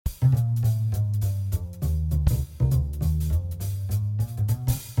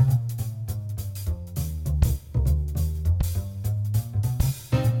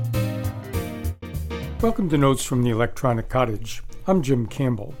Welcome to Notes from the Electronic Cottage. I'm Jim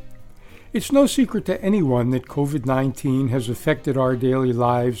Campbell. It's no secret to anyone that COVID-19 has affected our daily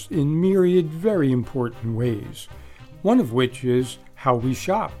lives in myriad very important ways, one of which is how we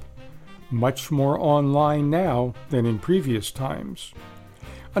shop. Much more online now than in previous times.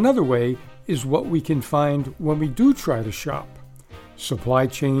 Another way is what we can find when we do try to shop. Supply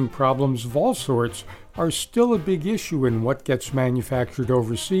chain problems of all sorts are still a big issue in what gets manufactured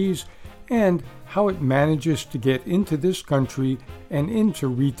overseas and how it manages to get into this country and into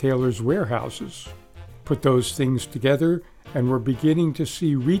retailers' warehouses. Put those things together, and we're beginning to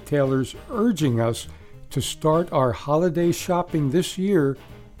see retailers urging us to start our holiday shopping this year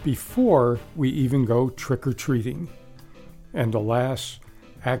before we even go trick-or-treating. And alas,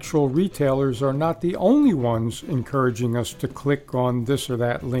 actual retailers are not the only ones encouraging us to click on this or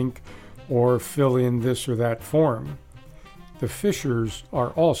that link or fill in this or that form. The fishers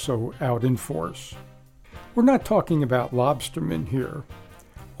are also out in force. We're not talking about lobstermen here.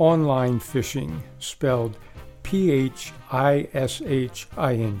 Online fishing, spelled Phishing,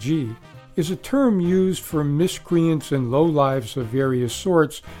 is a term used for miscreants and lowlives of various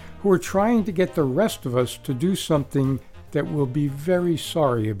sorts who are trying to get the rest of us to do something that we'll be very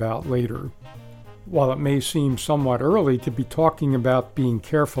sorry about later. While it may seem somewhat early to be talking about being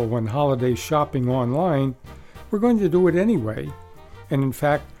careful when holiday shopping online, we're going to do it anyway. And in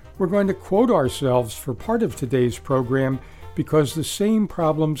fact, we're going to quote ourselves for part of today's program because the same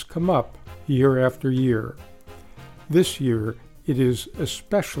problems come up year after year. This year, it is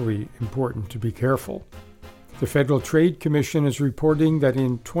especially important to be careful. The Federal Trade Commission is reporting that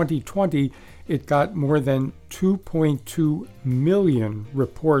in 2020, it got more than 2.2 million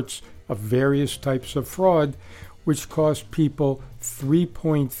reports of various types of fraud, which cost people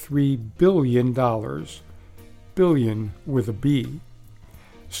 $3.3 billion. Billion with a B.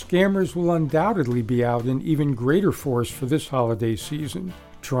 Scammers will undoubtedly be out in even greater force for this holiday season,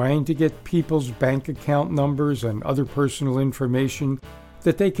 trying to get people's bank account numbers and other personal information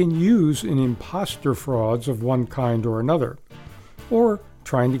that they can use in imposter frauds of one kind or another, or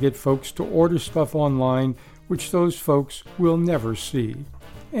trying to get folks to order stuff online which those folks will never see,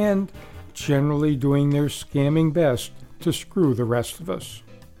 and generally doing their scamming best to screw the rest of us.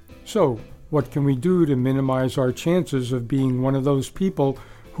 So, what can we do to minimize our chances of being one of those people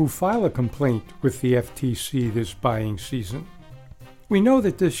who file a complaint with the FTC this buying season? We know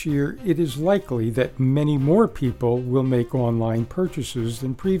that this year it is likely that many more people will make online purchases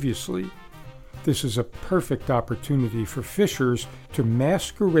than previously. This is a perfect opportunity for fishers to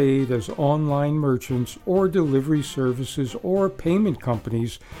masquerade as online merchants or delivery services or payment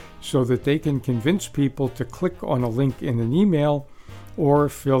companies so that they can convince people to click on a link in an email or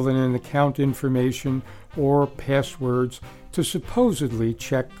fill in an account information or passwords to supposedly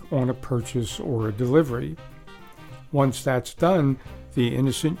check on a purchase or a delivery. Once that's done, the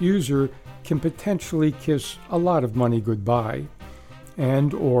innocent user can potentially kiss a lot of money goodbye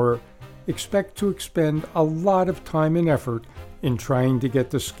and or expect to expend a lot of time and effort in trying to get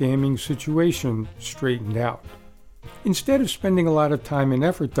the scamming situation straightened out. Instead of spending a lot of time and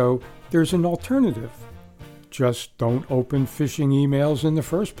effort, though, there's an alternative. Just don't open phishing emails in the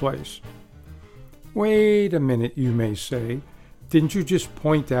first place. Wait a minute, you may say. Didn't you just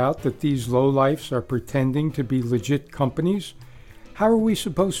point out that these lowlifes are pretending to be legit companies? How are we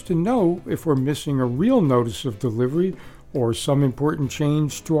supposed to know if we're missing a real notice of delivery or some important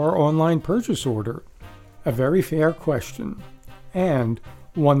change to our online purchase order? A very fair question, and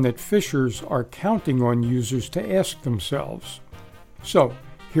one that fishers are counting on users to ask themselves. So,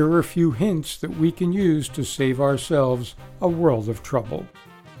 here are a few hints that we can use to save ourselves a world of trouble.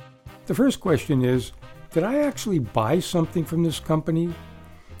 The first question is, did I actually buy something from this company?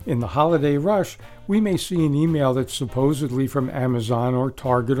 In the holiday rush, we may see an email that's supposedly from Amazon or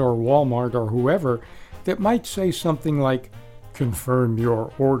Target or Walmart or whoever that might say something like, confirm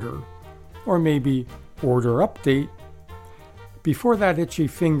your order, or maybe order update. Before that itchy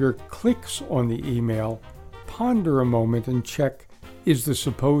finger clicks on the email, ponder a moment and check, is the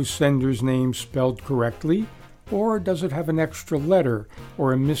supposed sender's name spelled correctly, or does it have an extra letter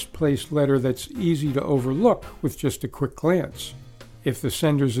or a misplaced letter that's easy to overlook with just a quick glance? If the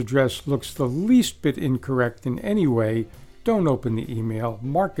sender's address looks the least bit incorrect in any way, don't open the email,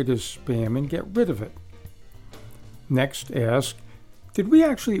 mark it as spam, and get rid of it. Next, ask, did we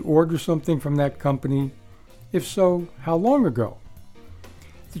actually order something from that company? If so, how long ago?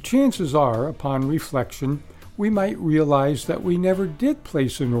 The chances are, upon reflection, we might realize that we never did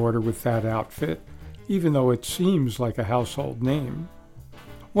place an order with that outfit, even though it seems like a household name.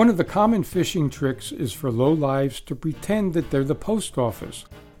 One of the common phishing tricks is for lowlives to pretend that they're the post office,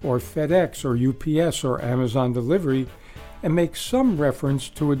 or FedEx or UPS or Amazon Delivery and make some reference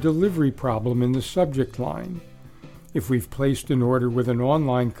to a delivery problem in the subject line. If we've placed an order with an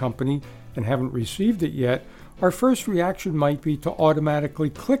online company and haven't received it yet, our first reaction might be to automatically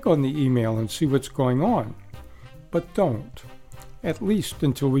click on the email and see what's going on. But don't, at least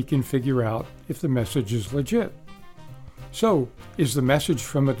until we can figure out if the message is legit. So, is the message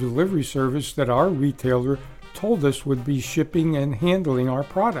from a delivery service that our retailer told us would be shipping and handling our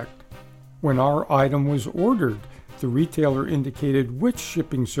product? When our item was ordered, the retailer indicated which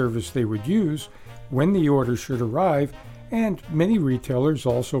shipping service they would use, when the order should arrive, and many retailers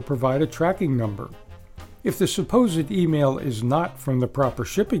also provide a tracking number. If the supposed email is not from the proper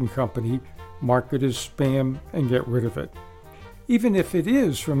shipping company, mark it as spam and get rid of it. Even if it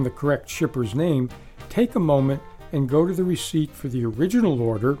is from the correct shipper's name, take a moment and go to the receipt for the original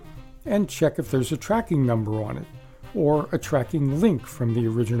order and check if there's a tracking number on it, or a tracking link from the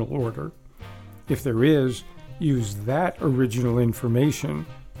original order. If there is, use that original information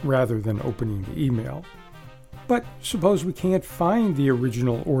rather than opening the email. But suppose we can't find the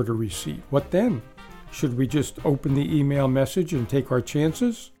original order receipt. What then? Should we just open the email message and take our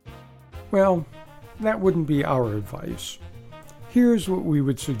chances? Well, that wouldn't be our advice. Here's what we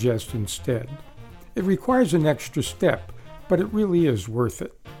would suggest instead. It requires an extra step, but it really is worth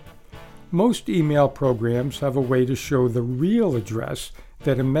it. Most email programs have a way to show the real address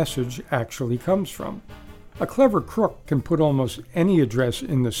that a message actually comes from. A clever crook can put almost any address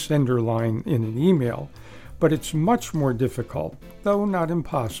in the sender line in an email, but it's much more difficult, though not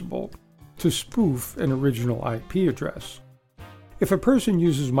impossible, to spoof an original IP address. If a person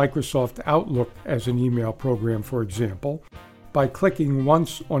uses Microsoft Outlook as an email program, for example, by clicking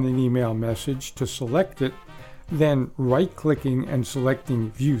once on an email message to select it, then right-clicking and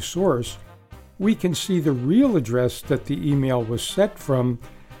selecting View Source, we can see the real address that the email was sent from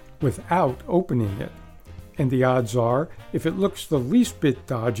without opening it. And the odds are, if it looks the least bit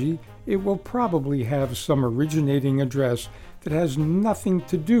dodgy, it will probably have some originating address that has nothing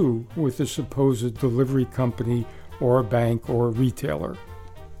to do with the supposed delivery company or a bank or a retailer.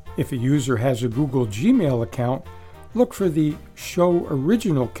 If a user has a Google Gmail account, look for the Show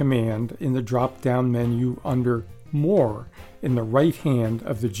Original command in the drop-down menu under More in the right hand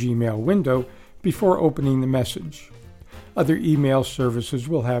of the Gmail window before opening the message. Other email services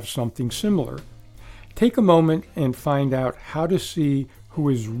will have something similar. Take a moment and find out how to see who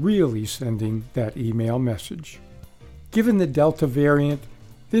is really sending that email message. Given the Delta variant,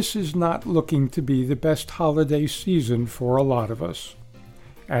 this is not looking to be the best holiday season for a lot of us.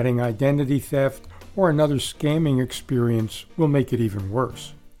 Adding identity theft or another scamming experience will make it even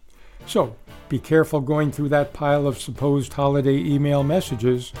worse. So, be careful going through that pile of supposed holiday email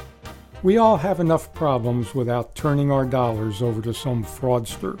messages. We all have enough problems without turning our dollars over to some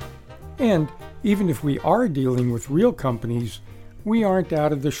fraudster. And even if we are dealing with real companies, we aren't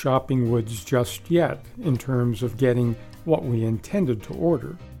out of the shopping woods just yet in terms of getting what we intended to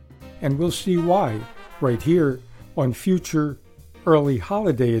order. And we'll see why right here on future early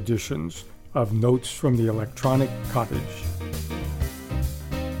holiday editions of Notes from the Electronic Cottage.